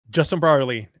Justin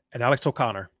Brierley and Alex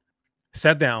O'Connor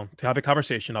sat down to have a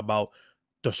conversation about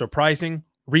the surprising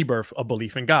rebirth of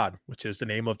belief in God, which is the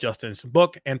name of Justin's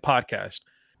book and podcast.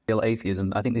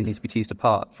 Atheism. I think these need to be teased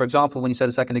apart. For example, when you said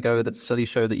a second ago that studies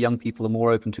show that young people are more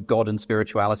open to God and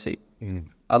spirituality,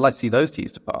 I'd like to see those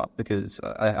teased apart, because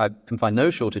I can find no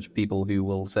shortage of people who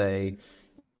will say,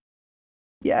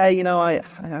 yeah, I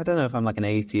don't know if I'm like an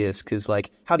atheist, because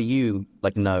like, how do you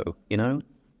like know,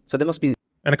 So there must be...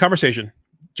 In a conversation,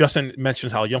 Justin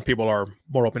mentions how young people are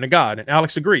more open to God, and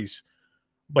Alex agrees.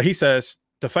 But he says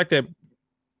the fact that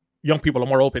young people are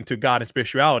more open to God and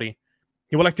spirituality,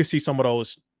 he would like to see some of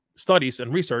those studies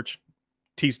and research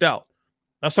teased out.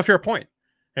 That's a fair point.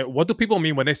 And what do people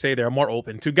mean when they say they're more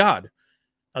open to God?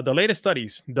 The latest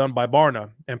studies done by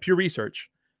Barna and Pew Research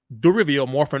do reveal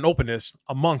more of an openness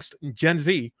amongst Gen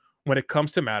Z when it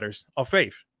comes to matters of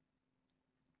faith.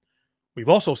 We've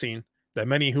also seen that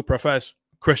many who profess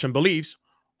Christian beliefs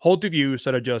hold to views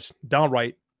that are just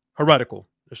downright heretical.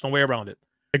 There's no way around it.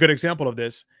 A good example of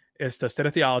this is the State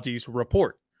of Theology's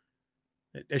report.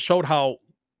 It showed how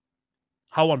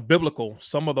unbiblical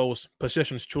some of those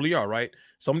positions truly are, right?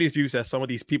 Some of these views that some of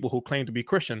these people who claim to be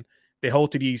Christian, they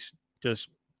hold to these just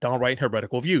downright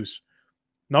heretical views.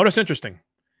 Now, it's interesting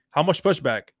how much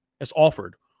pushback is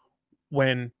offered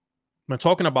when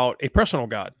talking about a personal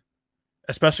God,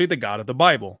 especially the God of the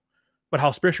Bible, but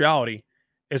how spirituality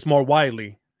is more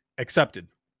widely accepted.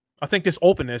 I think this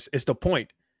openness is the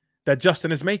point that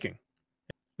Justin is making.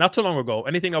 Not too long ago,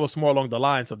 anything that was more along the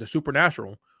lines of the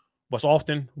supernatural was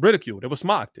often ridiculed. It was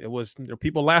mocked. It was,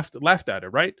 people laughed at it,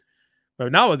 right?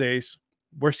 But nowadays,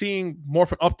 we're seeing more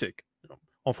of an uptick,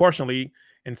 unfortunately,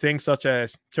 in things such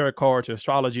as tarot cards,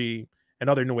 astrology, and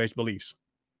other New Age beliefs.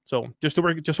 So just so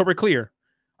we're clear,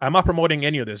 I'm not promoting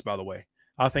any of this, by the way.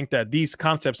 I think that these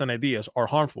concepts and ideas are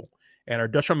harmful and are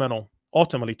detrimental,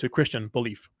 ultimately, to Christian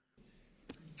belief.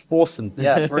 Awesome.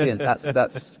 Yeah, brilliant.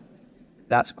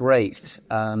 That's great.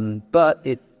 But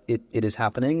it is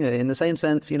happening in the same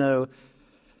sense,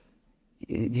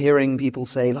 hearing people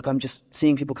say, look, I'm just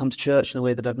seeing people come to church in a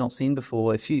way that I've not seen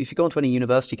before. If you go onto any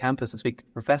university campus and speak to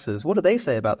professors, what do they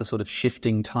say about the sort of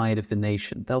shifting tide of the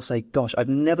nation? They'll say, gosh, I've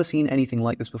never seen anything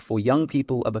like this before. Young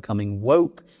people are becoming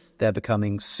woke. They're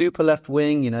becoming super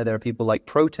left-wing. There are people like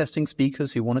protesting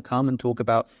speakers who want to come and talk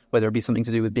about whether it be something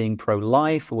to do with being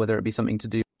pro-life or whether it be something to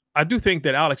do... I do think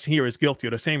that Alex here is guilty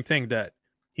of the same thing that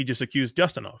he just accused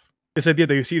Justin of. This idea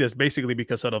that you see this basically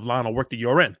because of the line of work that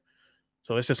you're in.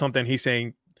 So this is something he's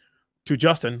saying to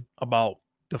Justin about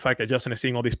the fact that Justin is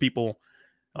seeing all these people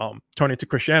turn into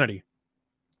Christianity.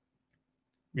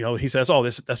 He says, oh,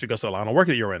 that's because of the line of work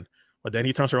that you're in. But then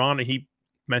he turns around and he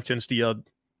mentions the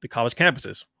college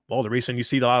campuses. Well, the reason you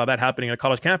see a lot of that happening at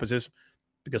college campuses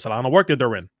because of the line of work that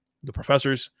they're in. The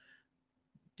professors,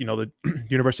 the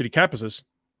university campuses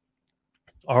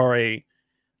are a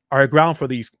ground for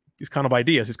these kind of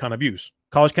ideas, these kind of views.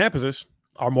 College campuses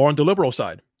are more on the liberal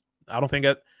side. I don't think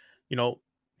that,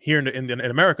 here in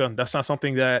America, that's not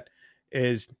something that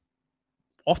is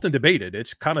often debated.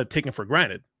 It's kind of taken for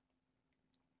granted.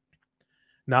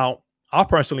 Now, I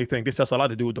personally think this has a lot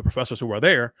to do with the professors who are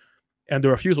there and the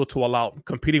refusal to allow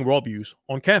competing worldviews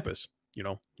on campus. You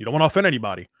don't want to offend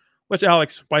anybody, which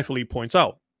Alex rightfully points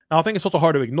out. Now, I think it's also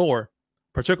hard to ignore,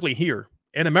 particularly here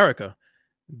in America,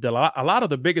 a lot of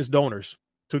the biggest donors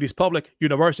to these public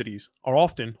universities are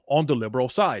often on the liberal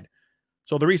side.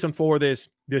 So the reason for this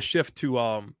shift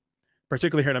to,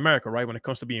 particularly here in America, right, when it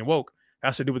comes to being woke,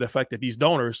 has to do with the fact that these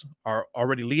donors are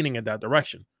already leaning in that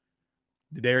direction.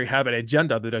 They have an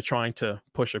agenda that they're trying to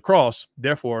push across.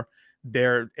 Therefore,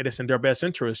 it is in their best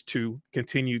interest to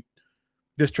continue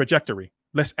this trajectory.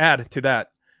 Let's add to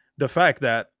that the fact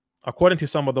that, according to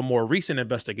some of the more recent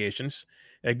investigations,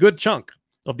 a good chunk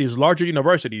of these larger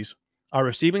universities are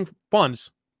receiving funds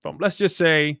from, let's just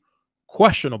say,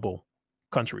 questionable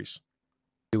countries.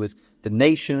 With the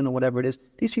nation or whatever it is,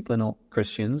 these people are not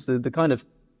Christians. The kind of,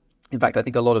 in fact, I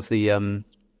think a lot of the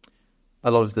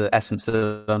essence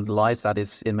that underlies that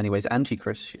is in many ways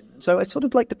anti-Christian. So it sort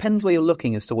of like depends where you're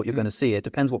looking as to what you're going to see. It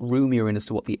depends what room you're in as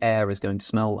to what the air is going to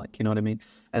smell like. You know what I mean?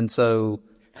 And so,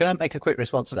 can I make a quick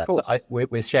response to that? So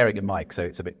we're sharing a mic, so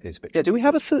it's a bit. Yeah. Do we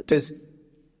have a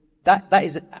that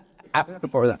is.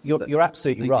 You're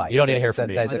absolutely right. You don't need to hear from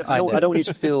me. I don't want you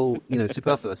to feel,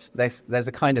 superfluous. There's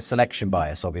a kind of selection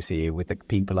bias, obviously, with the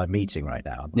people I'm meeting right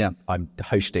now. Yeah. I'm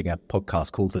hosting a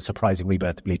podcast called The Surprising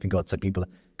Rebirth of Belief in God, so people are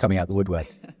coming out the woodwork.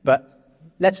 But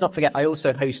let's not forget, I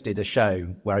also hosted a show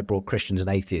where I brought Christians and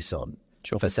atheists on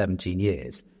for 17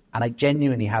 years, and I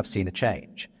genuinely have seen a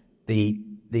change. The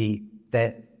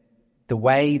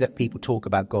way that people talk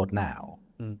about God now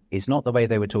is not the way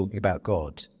they were talking about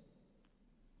God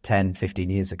 10, 15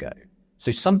 years ago.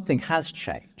 So something has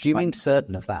changed. Do you mean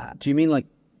certain of that? Do you mean like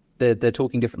they're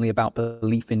talking differently about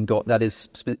belief in God? That is,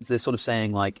 they're sort of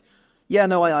saying like, yeah,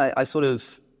 no, I sort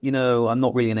of, you know, I'm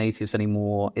not really an atheist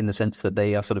anymore, in the sense that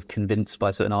they are sort of convinced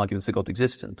by certain arguments that God's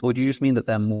existent? Or do you just mean that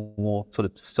they're more sort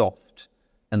of soft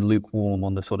and lukewarm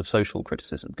on the sort of social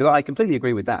criticism? Because I completely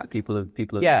agree with that. People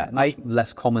are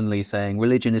less commonly saying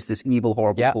religion is this evil,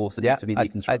 horrible force that needs to be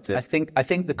deconstructed. I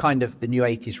think the kind of the new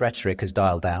atheist rhetoric has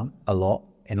dialed down a lot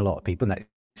in a lot of people, and that's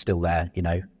still there. You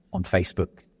know, on Facebook,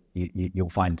 you'll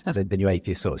find the new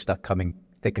atheist sort of stuff coming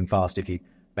thick and fast if you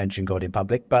mention God in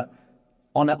public. But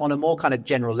on a more kind of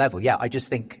general level, I just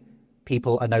think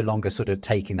people are no longer sort of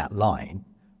taking that line.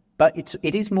 But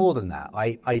it is more than that.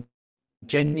 I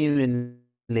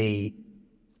genuinely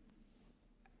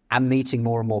am meeting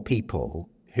more and more people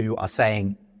who are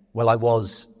saying, well, I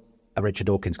was a Richard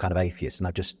Dawkins kind of atheist,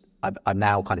 and I'm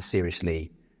now kind of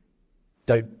seriously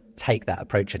don't take that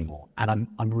approach anymore. And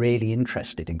I'm really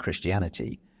interested in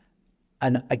Christianity.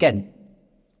 And again,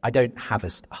 I don't have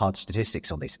hard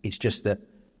statistics on this. It's just that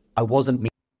I wasn't.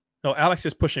 No, Alex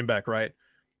is pushing back, right?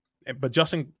 But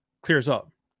Justin clears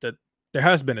up that there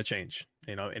has been a change,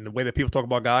 you know, in the way that people talk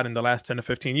about God in the last 10 to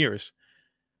 15 years.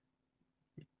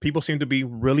 People seem to be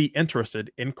really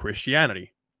interested in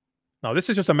Christianity. Now, this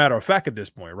is just a matter of fact at this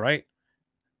point, right?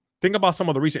 Think about some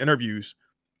of the recent interviews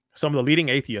some of the leading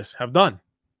atheists have done.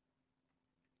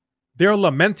 They're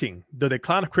lamenting the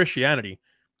decline of Christianity,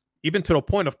 even to the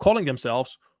point of calling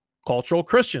themselves cultural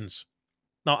Christians.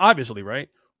 Now, obviously, right,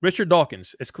 Richard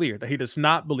Dawkins, it's clear that he does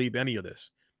not believe any of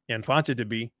this and finds it to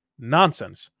be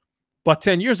nonsense. But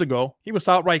 10 years ago, he was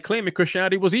outright claiming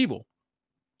Christianity was evil.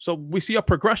 So we see a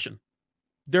progression.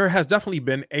 There has definitely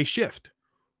been a shift.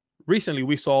 Recently,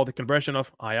 we saw the conversion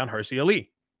of Ayaan Hirsi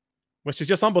Ali, which is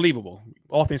just unbelievable,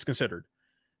 all things considered.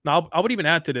 Now, I would even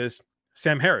add to this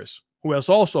Sam Harris, who has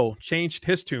also changed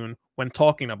his tune when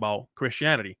talking about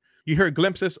Christianity. You hear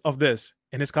glimpses of this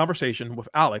in his conversation with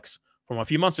Alex from a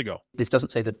few months ago. This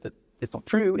doesn't say that it's not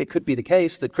true. It could be the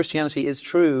case that Christianity is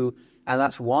true, and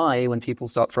that's why when people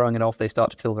start throwing it off, they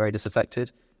start to feel very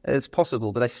disaffected. It's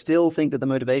possible, but I still think that the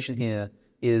motivation here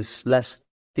is less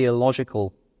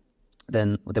theological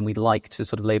than we'd like to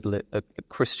sort of label it a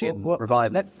Christian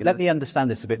revival. Let me understand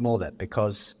this a bit more then,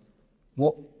 because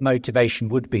what motivation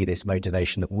would be this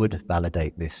motivation that would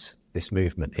validate this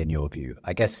movement in your view?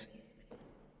 I guess,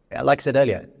 like I said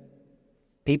earlier,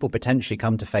 people potentially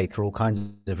come to faith for all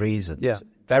kinds of reasons. Yeah.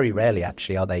 Very rarely,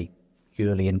 actually, are they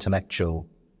purely intellectual,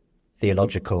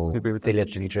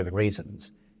 theologically driven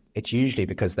reasons. It's usually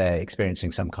because they're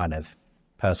experiencing some kind of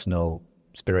personal,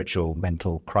 spiritual,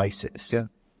 mental crisis. Yeah.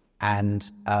 And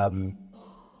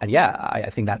yeah, I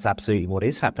think that's absolutely what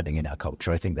is happening in our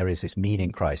culture. I think there is this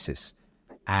meaning crisis.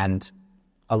 And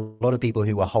a lot of people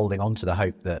who are holding on to the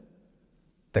hope that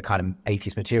the kind of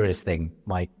atheist materialist thing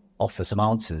might offer some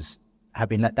answers have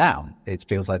been let down. It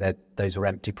feels like those were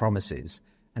empty promises.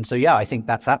 And so, yeah, I think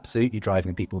that's absolutely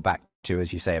driving people back to,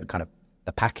 as you say, kind of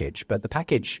the package. But the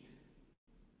package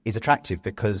is attractive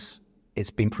because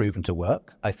it's been proven to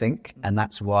work, I think, and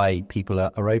that's why people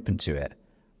are open to it.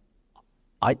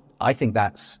 I don't think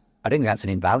that's an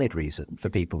invalid reason for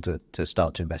people to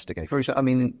start to investigate. For example, I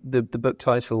mean, the book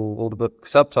title or the book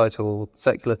subtitle,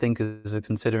 Secular Thinkers Are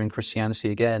Considering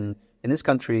Christianity Again. In this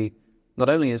country, not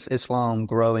only is Islam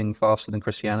growing faster than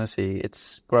Christianity,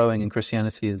 it's growing and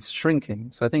Christianity is shrinking.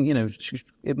 So I think, you know,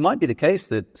 it might be the case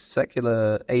that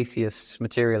secular atheist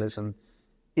materialism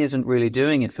isn't really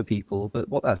doing it for people, but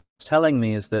what that's telling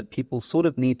me is that people sort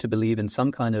of need to believe in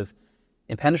some kind of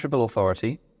impenetrable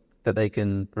authority that they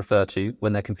can refer to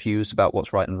when they're confused about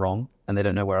what's right and wrong and they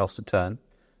don't know where else to turn.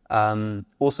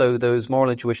 Also, those moral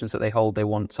intuitions that they hold, they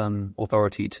want some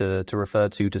authority to refer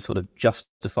to sort of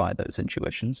justify those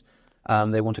intuitions.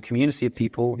 They want a community of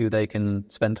people who they can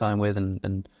spend time with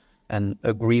and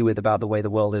agree with about the way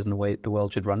the world is and the way the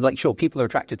world should run. Like, sure, people are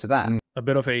attracted to that. A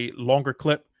bit of a longer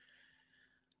clip.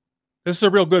 This is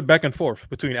a real good back and forth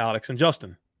between Alex and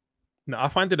Justin. Now, I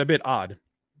find it a bit odd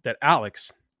that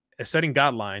Alex is setting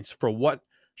guidelines for what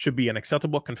should be an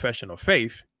acceptable confession of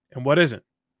faith and what isn't.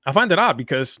 I find it odd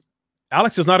because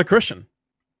Alex is not a Christian.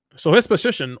 So his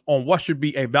position on what should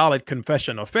be a valid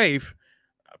confession of faith,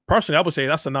 personally, I would say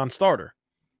that's a non-starter.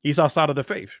 He's outside of the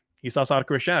faith. He's outside of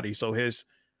Christianity. So his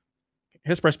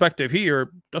perspective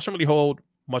here doesn't really hold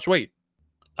much weight.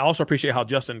 I also appreciate how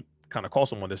Justin kind of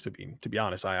calls him on this, to be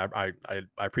honest. I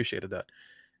appreciated that.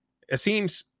 It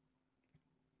seems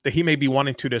that he may be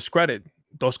wanting to discredit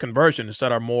those conversions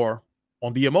that are more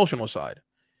on the emotional side.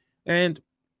 And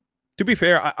to be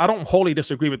fair, I don't wholly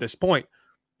disagree with this point,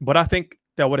 but I think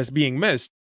that what is being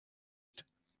missed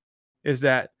is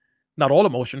that not all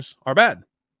emotions are bad.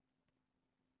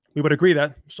 We would agree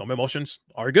that some emotions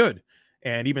are good.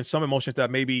 And even some emotions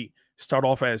that maybe start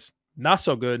off as not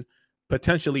so good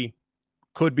potentially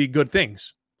could be good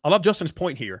things. I love Justin's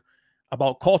point here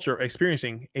about culture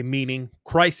experiencing a meaning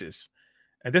crisis.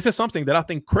 And this is something that I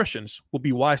think Christians will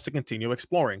be wise to continue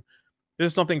exploring. This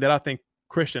is something that I think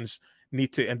Christians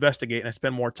need to investigate and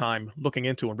spend more time looking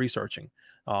into and researching.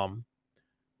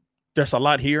 There's a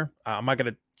lot here. I'm not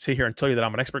going to sit here and tell you that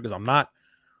I'm an expert because I'm not.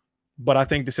 But I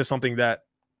think this is something that,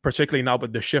 particularly now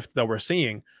with the shift that we're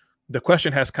seeing, the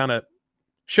question has kind of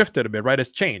shifted a bit, right? It's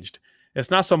changed. It's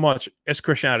not so much, is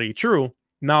Christianity true?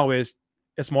 Now it's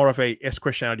more of a, is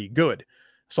Christianity good?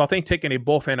 So I think taking a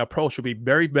both-and approach would be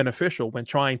very beneficial when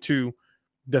trying to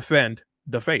defend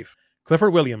the faith.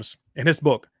 Clifford Williams, in his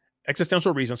book,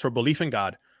 Existential Reasons for Belief in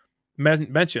God,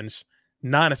 mentions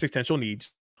 9 existential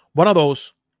needs. One of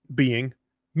those being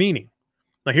meaning.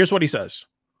 Now, here's what he says.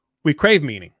 We crave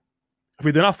meaning. If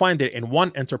we do not find it in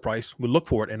one enterprise, we look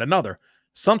for it in another,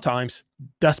 sometimes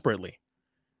desperately.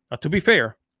 Now, to be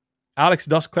fair, Alex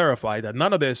does clarify that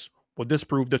none of this will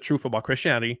disprove the truth about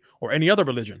Christianity or any other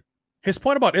religion. His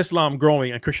point about Islam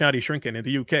growing and Christianity shrinking in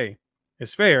the UK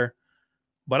is fair,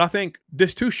 but I think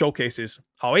this too showcases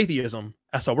how atheism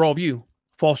as a worldview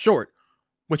falls short,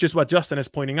 which is what Justin is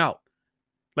pointing out.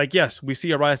 Like, yes, we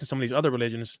see a rise in some of these other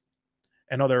religions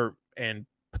and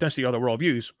potentially other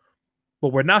worldviews, but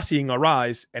we're not seeing a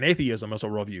rise in atheism as a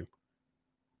worldview.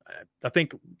 I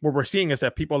think what we're seeing is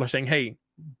that people are saying, hey,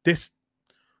 this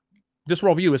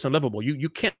worldview is unlivable. You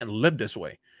can't live this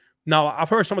way. Now, I've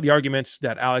heard some of the arguments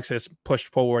that Alex has pushed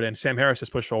forward and Sam Harris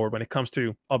has pushed forward when it comes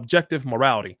to objective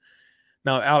morality.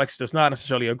 Now, Alex does not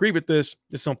necessarily agree with this.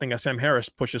 This is something that Sam Harris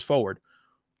pushes forward.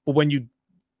 But when you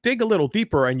dig a little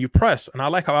deeper and you press, and I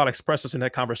like how Alex presses in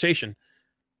that conversation,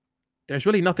 there's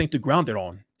really nothing to ground it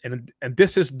on. And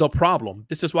this is the problem.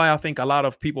 This is why I think a lot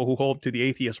of people who hold to the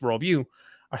atheist worldview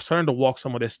are starting to walk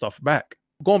some of this stuff back.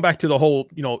 Going back to the whole,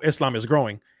 Islam is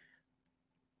growing.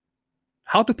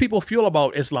 How do people feel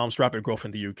about Islam's rapid growth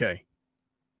in the UK?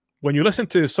 When you listen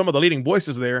to some of the leading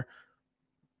voices there,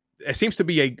 it seems to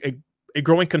be a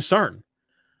growing concern.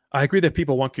 I agree that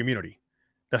people want community.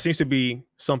 That seems to be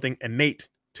something innate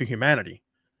to humanity.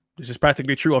 This is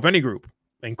practically true of any group,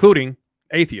 including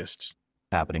atheists.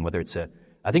 Happening, whether it's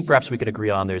I think perhaps we could agree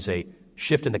on there's a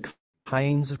shift in the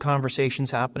kinds of conversations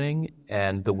happening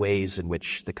and the ways in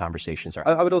which the conversations are.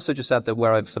 I would also just add that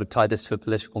where I've sort of tied this to a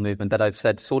political movement that I've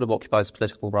said sort of occupies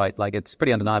political right, like it's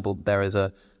pretty undeniable there is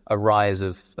a rise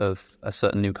of a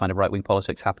certain new kind of right-wing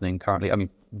politics happening currently. I mean,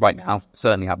 right now,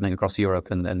 certainly happening across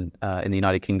Europe and in the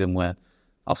United Kingdom where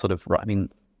I'll sort of, I mean,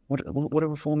 what are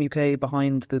Reform UK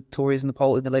behind the Tories in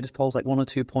the latest polls, like 1 or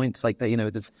 2 points, like that,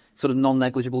 there's sort of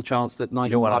non-negligible chance that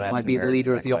Nigel Farage might be the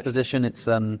leader of the opposition. It's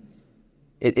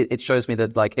it shows me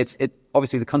that like it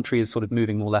obviously the country is sort of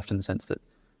moving more left in the sense that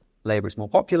Labour is more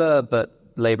popular, but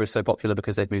Labour is so popular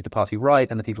because they've moved the party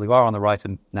right, and the people who are on the right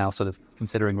are now sort of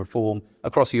considering reform.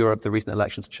 Across Europe, the recent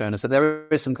elections have shown us that there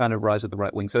is some kind of rise of the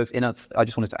right wing. So I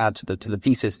just wanted to add to the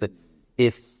thesis that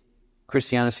if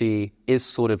Christianity is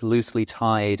sort of loosely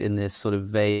tied in this sort of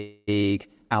vague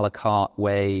a la carte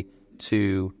way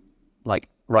to like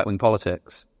right-wing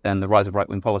politics, then the rise of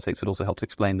right-wing politics would also help to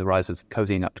explain the rise of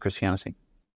cozying up to Christianity.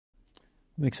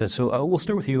 Makes sense. So we'll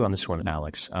start with you on this one,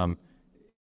 Alex.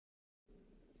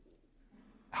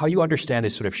 How you understand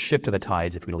this sort of shift of the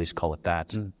tides, if we at least call it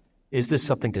that. Is this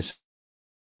something to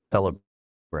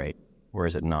celebrate, or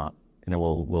is it not? And then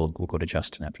we'll go to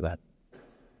Justin after that.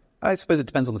 I suppose it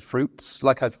depends on the fruits.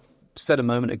 Like I've said a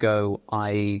moment ago,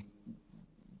 I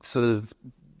sort of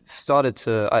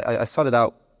I started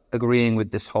out agreeing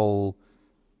with this whole,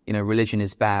 religion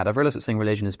is bad. I've realized that saying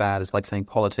religion is bad is like saying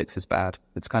politics is bad.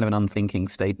 It's kind of an unthinking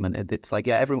statement. It's like,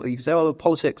 everyone, you say,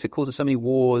 politics, it causes so many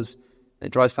wars,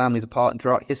 it drives families apart, and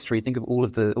throughout history, think of all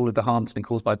of the harm that's been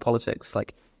caused by politics.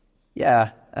 Like,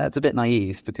 it's a bit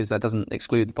naive because that doesn't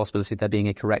exclude the possibility of there being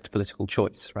a correct political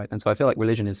choice, right? And so I feel like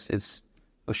religion is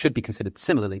or should be considered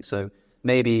similarly. So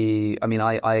maybe,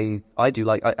 I do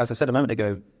like, as I said a moment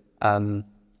ago, the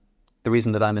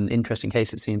reason that I'm an interesting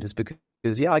case, it seems, is because,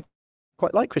 I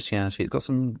quite like Christianity. It's got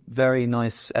some very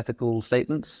nice ethical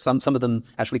statements. Some of them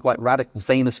actually quite radical.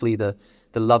 Famously, the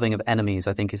loving of enemies,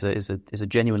 I think, is a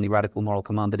genuinely radical moral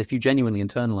command that if you genuinely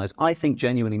internalize, I think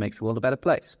genuinely makes the world a better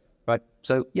place, right?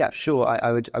 So sure,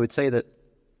 I would say that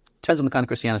it depends on the kind of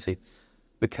Christianity,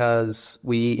 because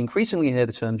we increasingly hear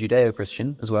the term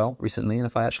Judeo-Christian as well recently, and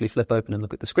if I actually flip open and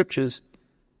look at the scriptures,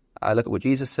 I look at what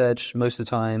Jesus said, most of the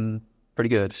time pretty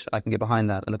good. I can get behind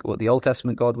that. I look at what the Old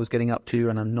Testament God was getting up to,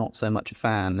 and I'm not so much a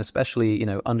fan, especially,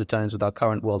 undertones with our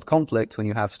current world conflict, when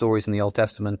you have stories in the Old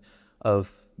Testament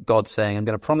of God saying, I'm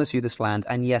going to promise you this land,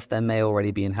 and yes, there may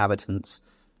already be inhabitants.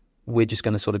 We're just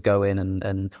going to sort of go in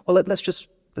and let's just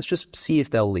see if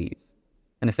they'll leave.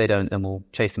 And if they don't, then we'll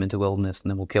chase them into wilderness,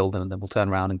 and then we'll kill them, and then we'll turn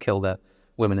around and kill their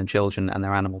women and children and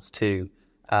their animals too.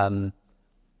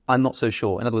 I'm not so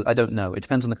sure. In other words, I don't know. It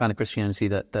depends on the kind of Christianity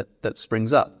that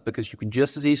springs up, because you can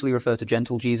just as easily refer to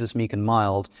gentle Jesus, meek and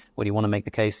mild, when you want to make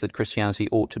the case that Christianity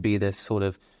ought to be this sort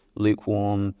of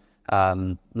lukewarm,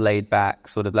 laid back,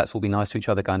 sort of let's all be nice to each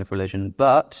other kind of religion.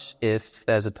 But if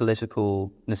there's a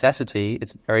political necessity,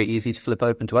 it's very easy to flip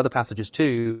open to other passages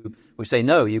too, which say,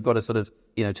 no, you've got to sort of,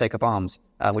 take up arms,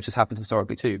 which has happened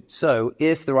historically too. So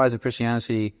if the rise of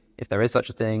Christianity, if there is such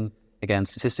a thing, again,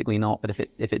 statistically not, but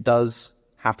if it does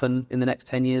happen in the next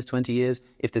 10 years, 20 years,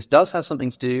 if this does have something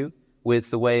to do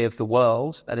with the way of the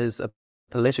world, that is a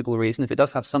political reason, if it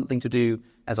does have something to do,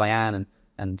 as Ian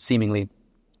and seemingly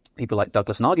people like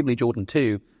Douglas and arguably Jordan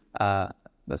too,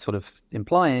 that's sort of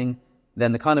implying,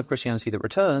 then the kind of Christianity that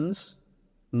returns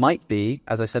might be,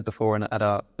 as I said before at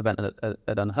our event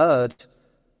at Unheard,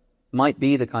 might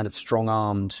be the kind of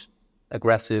strong-armed,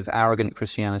 aggressive, arrogant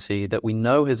Christianity that we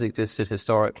know has existed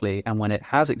historically, and when it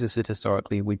has existed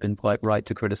historically, we've been quite right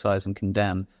to criticize and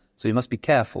condemn. So we must be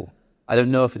careful. I don't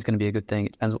know if it's going to be a good thing.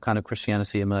 It depends what kind of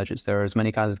Christianity emerges. There are as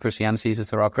many kinds of Christianities as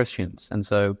there are Christians, and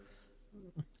so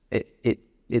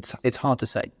it's hard to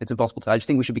say. It's impossible to say. I just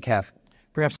think we should be careful.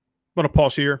 Perhaps I'm going to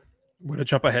pause here. We're going to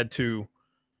jump ahead to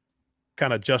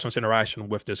kind of Justin's interaction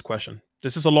with this question.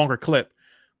 This is a longer clip,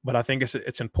 but I think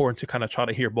it's important to kind of try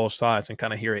to hear both sides and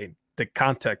kind of hear the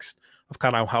context of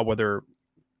kind of where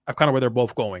they're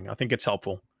both going. I think it's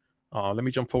helpful. Let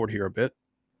me jump forward here a bit.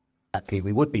 Exactly,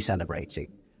 we would be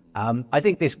celebrating. I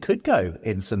think this could go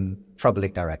in some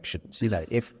troubling directions.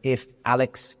 If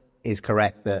Alex is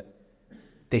correct that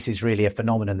this is really a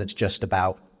phenomenon that's just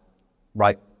about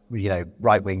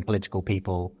right-wing political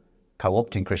people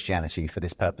co-opting Christianity for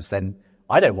this purpose, then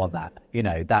I don't want that.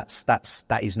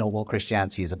 That is not what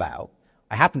Christianity is about.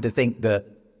 I happen to think that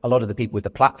a lot of the people with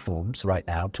the platforms right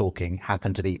now talking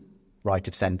happen to be right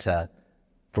of centre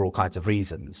for all kinds of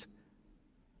reasons.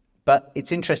 But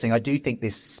it's interesting. I do think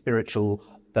this spiritual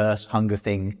thirst, hunger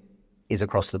thing is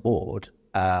across the board.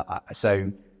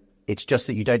 So it's just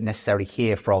that you don't necessarily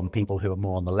hear from people who are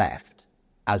more on the left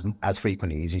as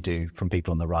frequently as you do from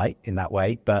people on the right in that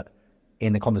way. But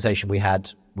in the conversation we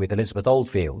had with Elizabeth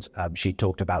Oldfield, she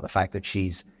talked about the fact that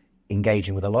she's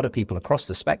engaging with a lot of people across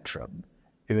the spectrum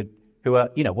who are,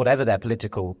 whatever their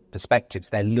political perspectives,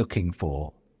 they're looking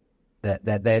for,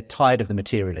 they're tired of the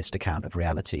materialist account of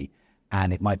reality.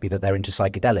 And it might be that they're into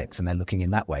psychedelics and they're looking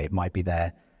in that way. It might be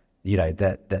that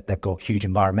they've got huge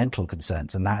environmental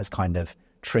concerns, and that has kind of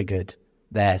triggered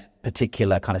their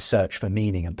particular kind of search for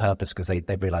meaning and purpose, because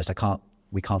they've realized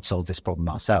we can't solve this problem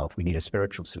ourselves. We need a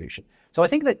spiritual solution. So I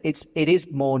think that it is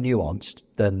more nuanced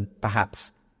than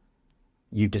perhaps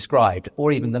you described,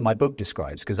 or even than my book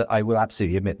describes, because I will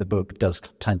absolutely admit the book does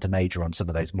tend to major on some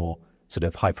of those more sort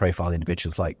of high-profile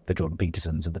individuals like the Jordan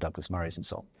Petersons and the Douglas Murrays and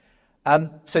so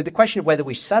on. So the question of whether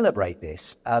we celebrate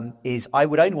this is, I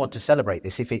would only want to celebrate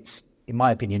this if it's, in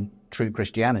my opinion, true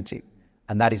Christianity.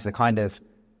 And that is the kind of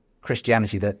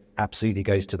Christianity that absolutely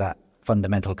goes to that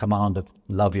fundamental command of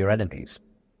love your enemies.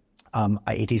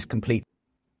 It is complete.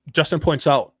 Justin points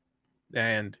out,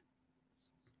 and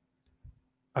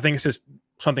I think it's just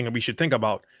something that we should think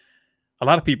about. A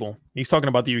lot of people, he's talking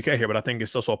about the UK here, but I think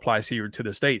this also applies here to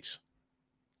the States.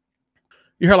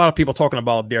 You hear a lot of people talking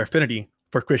about their affinity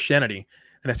for Christianity,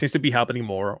 and it seems to be happening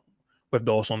more with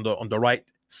those on the right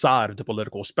side of the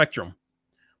political spectrum.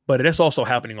 But it is also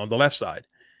happening on the left side.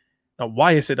 Now,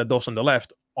 why is it that those on the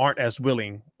left aren't as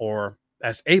willing or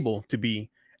as able to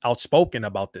be outspoken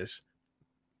about this?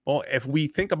 Well, if we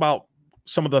think about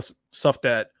some of the stuff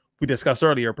that we discussed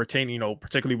earlier pertaining,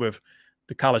 particularly with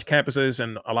the college campuses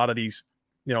and a lot of these,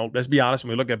 let's be honest,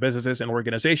 when we look at businesses and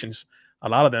organizations, a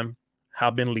lot of them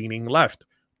have been leaning left.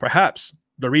 Perhaps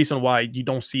the reason why you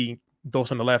don't see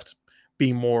those on the left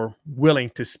being more willing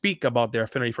to speak about their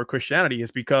affinity for Christianity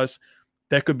is because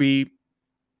there could be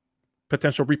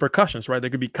potential repercussions, right? There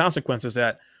could be consequences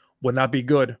that would not be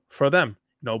good for them,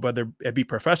 whether it be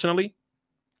professionally,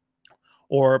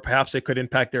 or perhaps it could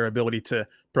impact their ability to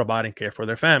provide and care for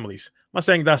their families. I'm not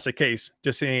saying that's the case,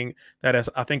 just saying that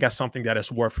I think that's something that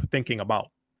is worth thinking about.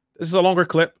 This is a longer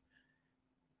clip,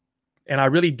 and I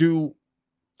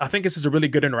think this is a really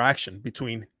good interaction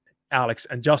between Alex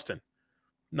and Justin.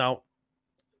 Now,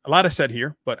 a lot is said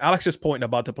here, but Alex's point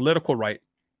about the political right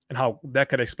and how that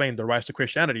could explain the rise to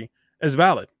Christianity is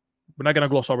valid. We're not going to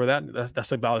gloss over that.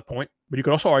 That's a valid point. But you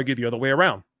could also argue the other way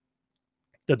around,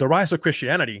 that the rise of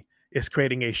Christianity is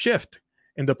creating a shift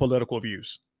in the political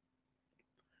views.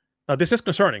 Now, this is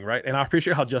concerning, right? And I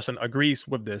appreciate how Justin agrees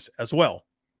with this as well.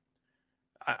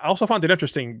 I also found it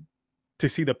interesting to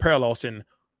see the parallels in,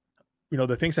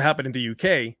 the things that happen in the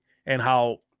UK and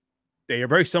how they are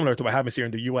very similar to what happens here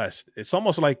in the US. It's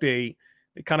almost like they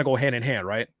kind of go hand in hand,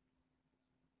 right?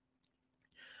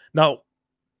 Now,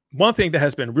 one thing that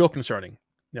has been real concerning,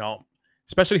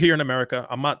 especially here in America,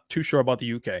 I'm not too sure about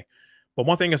the UK, but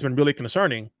one thing that's been really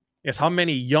concerning is how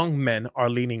many young men are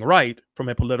leaning right from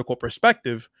a political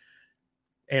perspective,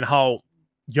 and how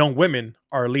young women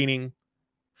are leaning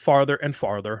farther and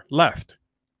farther left.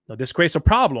 Now, this creates a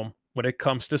problem when it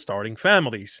comes to starting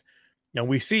families. And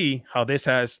we see how this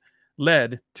has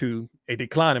led to a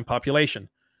decline in population.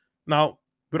 Now,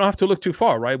 we don't have to look too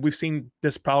far, right? We've seen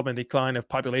this problem in decline of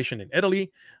population in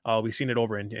Italy. We've seen it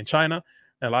over in China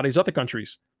and a lot of these other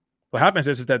countries. What happens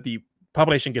is that the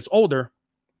population gets older.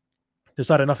 There's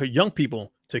not enough young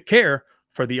people to care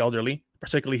for the elderly,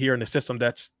 particularly here in the system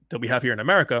that we have here in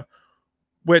America,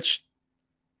 which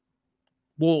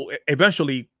will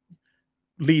eventually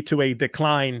lead to a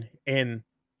decline in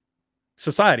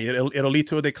society. It'll lead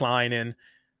to a decline in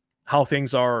how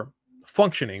things are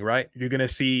functioning, right? You're going to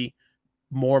see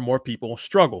more and more people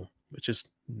struggle, which is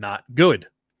not good.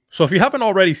 So if you haven't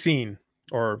already seen,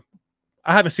 or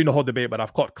I haven't seen the whole debate, but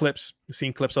I've caught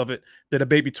seen clips of it, the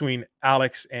debate between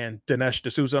Alex and Dinesh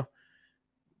D'Souza,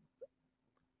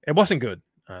 it wasn't good.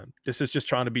 This is just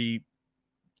trying to be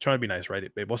nice,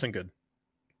 right? It wasn't good.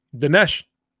 Dinesh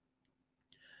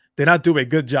did not do a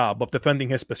good job of defending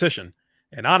his position.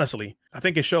 And honestly, I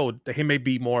think it showed that he may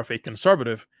be more of a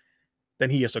conservative than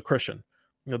he is a Christian.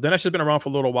 Dinesh has been around for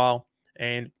a little while,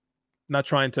 and not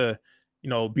trying to,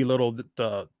 belittle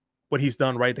what he's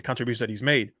done, right? The contributions that he's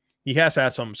made. He has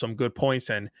had some good points,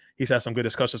 and he's had some good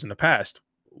discussions in the past.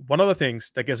 One of the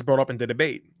things that gets brought up in the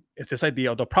debate is this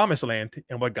idea of the promised land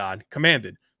and what God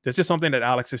commanded. This is something that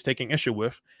Alex is taking issue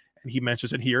with, and he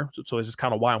mentions it here. So this is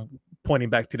kind of why I'm pointing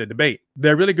back to the debate.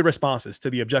 There are really good responses to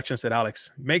the objections that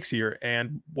Alex makes here,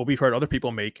 and what we've heard other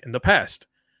people make in the past.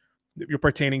 You're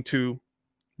pertaining to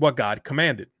what God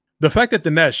commanded. The fact that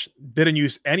Dinesh didn't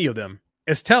use any of them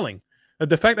is telling.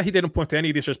 The fact that he didn't point to any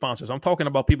of these responses. I'm talking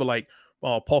about people like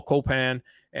Paul Copan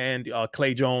and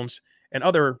Clay Jones and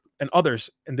others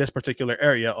in this particular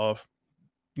area of,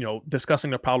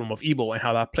 discussing the problem of evil and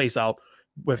how that plays out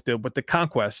with the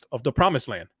conquest of the promised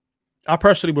land. I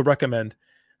personally would recommend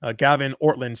Gavin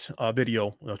Ortland's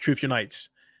video, Truth Unites.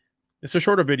 It's a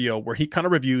shorter video where he kind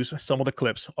of reviews some of the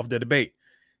clips of the debate.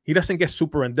 He doesn't get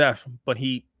super in depth, but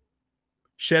he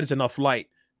sheds enough light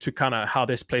to kind of how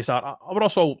this plays out. I would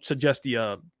also suggest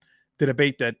the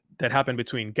debate that happened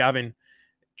between Gavin,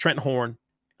 Trent Horn,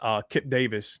 Kip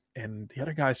Davis, and the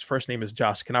other guy's first name is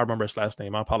Josh. Cannot remember his last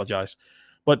name. I apologize.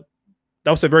 But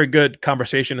that was a very good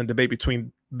conversation and debate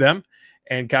between them.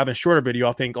 And Gavin's shorter video,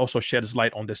 I think, also sheds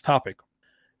light on this topic.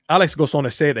 Alex goes on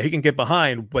to say that he can get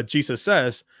behind what Jesus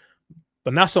says,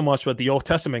 but not so much what the Old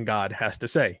Testament God has to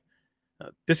say.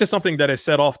 This is something that is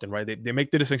said often, right? They make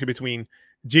the distinction between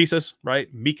Jesus,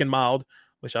 right, meek and mild,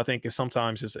 which I think is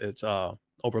sometimes it's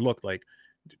overlooked. Like,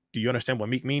 do you understand what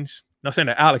meek means? I'm not saying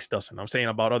that Alex doesn't. I'm saying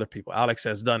about other people. Alex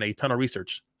has done a ton of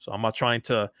research, so I'm not trying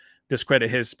to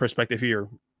discredit his perspective here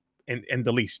in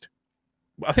the least.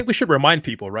 I think we should remind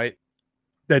people, right,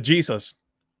 that Jesus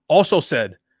also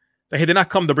said that he did not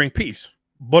come to bring peace,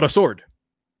 but a sword.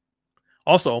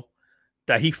 Also,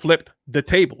 that he flipped the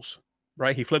tables.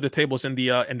 Right, he flipped the tables in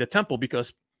the temple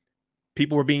because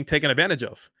people were being taken advantage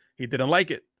of. He didn't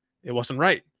like it. It wasn't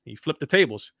right. He flipped the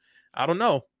tables. I don't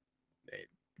know.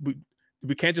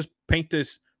 We can't just paint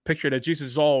this picture that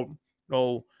Jesus is all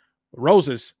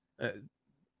roses.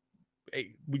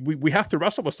 We have to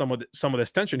wrestle with some of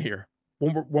this tension here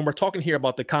when we're talking here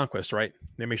about the conquest. Right?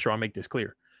 Let me make sure I make this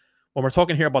clear. When we're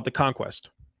talking here about the conquest,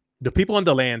 the people in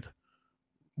the land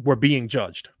were being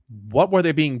judged. What were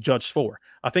they being judged for?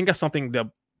 I think that's something that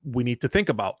we need to think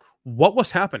about. What was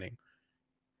happening?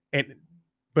 And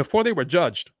before they were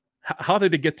judged, how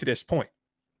did they get to this point?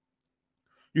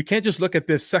 You can't just look at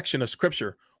this section of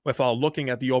scripture without looking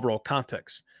at the overall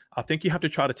context. I think you have to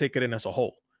try to take it in as a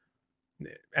whole.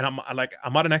 And I'm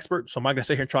not an expert, so I'm not going to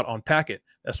sit here and try to unpack it.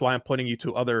 That's why I'm pointing you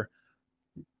to other,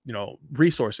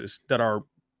 resources that are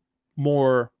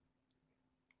more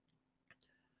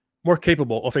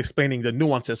capable of explaining the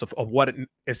nuances of what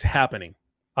is happening.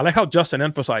 I like how Justin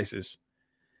emphasizes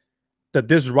that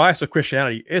this rise of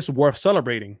Christianity is worth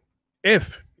celebrating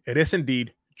if it is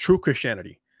indeed true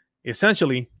Christianity,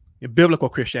 essentially biblical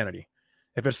Christianity.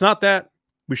 If it's not that,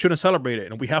 we shouldn't celebrate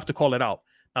it, and we have to call it out.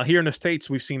 Now, here in the States,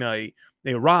 we've seen a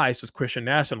rise with Christian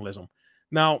nationalism.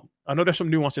 Now, I know there's some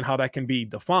nuance in how that can be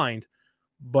defined,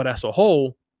 but as a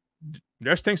whole,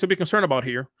 there's things to be concerned about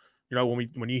here. You know,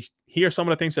 when you hear some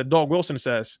of the things that Doug Wilson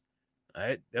says,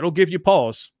 it'll give you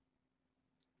pause.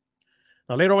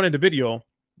 Now, later on in the video,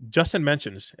 Justin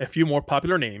mentions a few more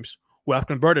popular names who have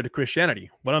converted to Christianity,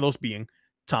 one of those being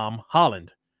Tom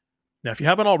Holland. Now, if you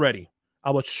haven't already,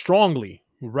 I would strongly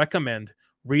recommend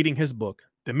reading his book,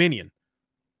 Dominion.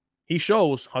 He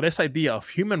shows how this idea of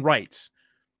human rights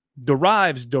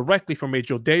derives directly from a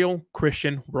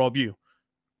Judeo-Christian worldview.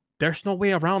 There's no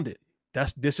way around it.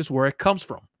 This is where it comes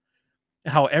from.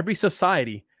 And how every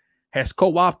society has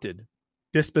co-opted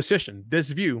this position, this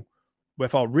view,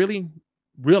 without really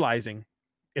realizing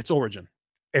its origin.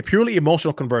 A purely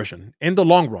emotional conversion in the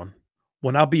long run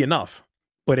will not be enough,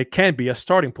 but it can be a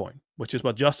starting point, which is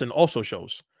what Justin also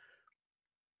shows.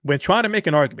 When trying to make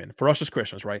an argument for us as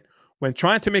Christians, right? When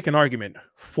trying to make an argument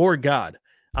for God,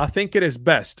 I think it is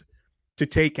best to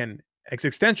take an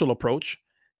existential approach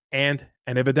and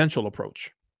an evidential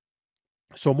approach.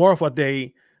 So more of what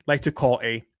they like to call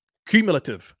a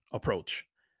cumulative approach.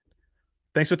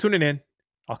 Thanks for tuning in.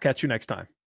 I'll catch you next time.